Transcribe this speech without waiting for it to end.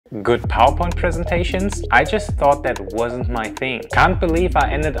Good PowerPoint presentations? I just thought that wasn't my thing. Can't believe I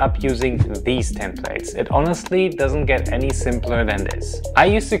ended up using these templates. It honestly doesn't get any simpler than this. I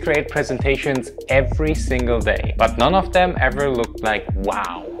used to create presentations every single day, but none of them ever looked like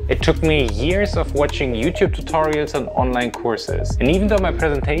wow. It took me years of watching YouTube tutorials and online courses. And even though my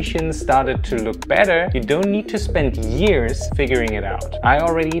presentations started to look better, you don't need to spend years figuring it out. I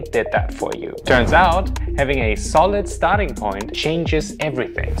already did that for you. Turns out, having a solid starting point changes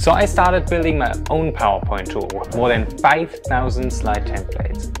everything. So I started building my own PowerPoint tool with more than 5,000 slide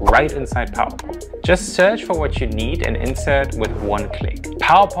templates right inside PowerPoint. Just search for what you need and insert with one click.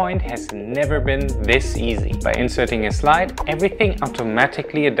 PowerPoint has never been this easy. By inserting a slide, everything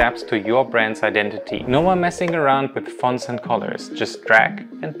automatically adapts to your brand's identity. No more messing around with fonts and colors, just drag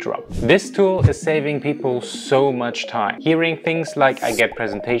and drop. This tool is saving people so much time. Hearing things like I get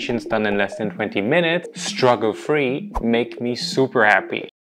presentations done in less than 20 minutes, struggle-free, make me super happy.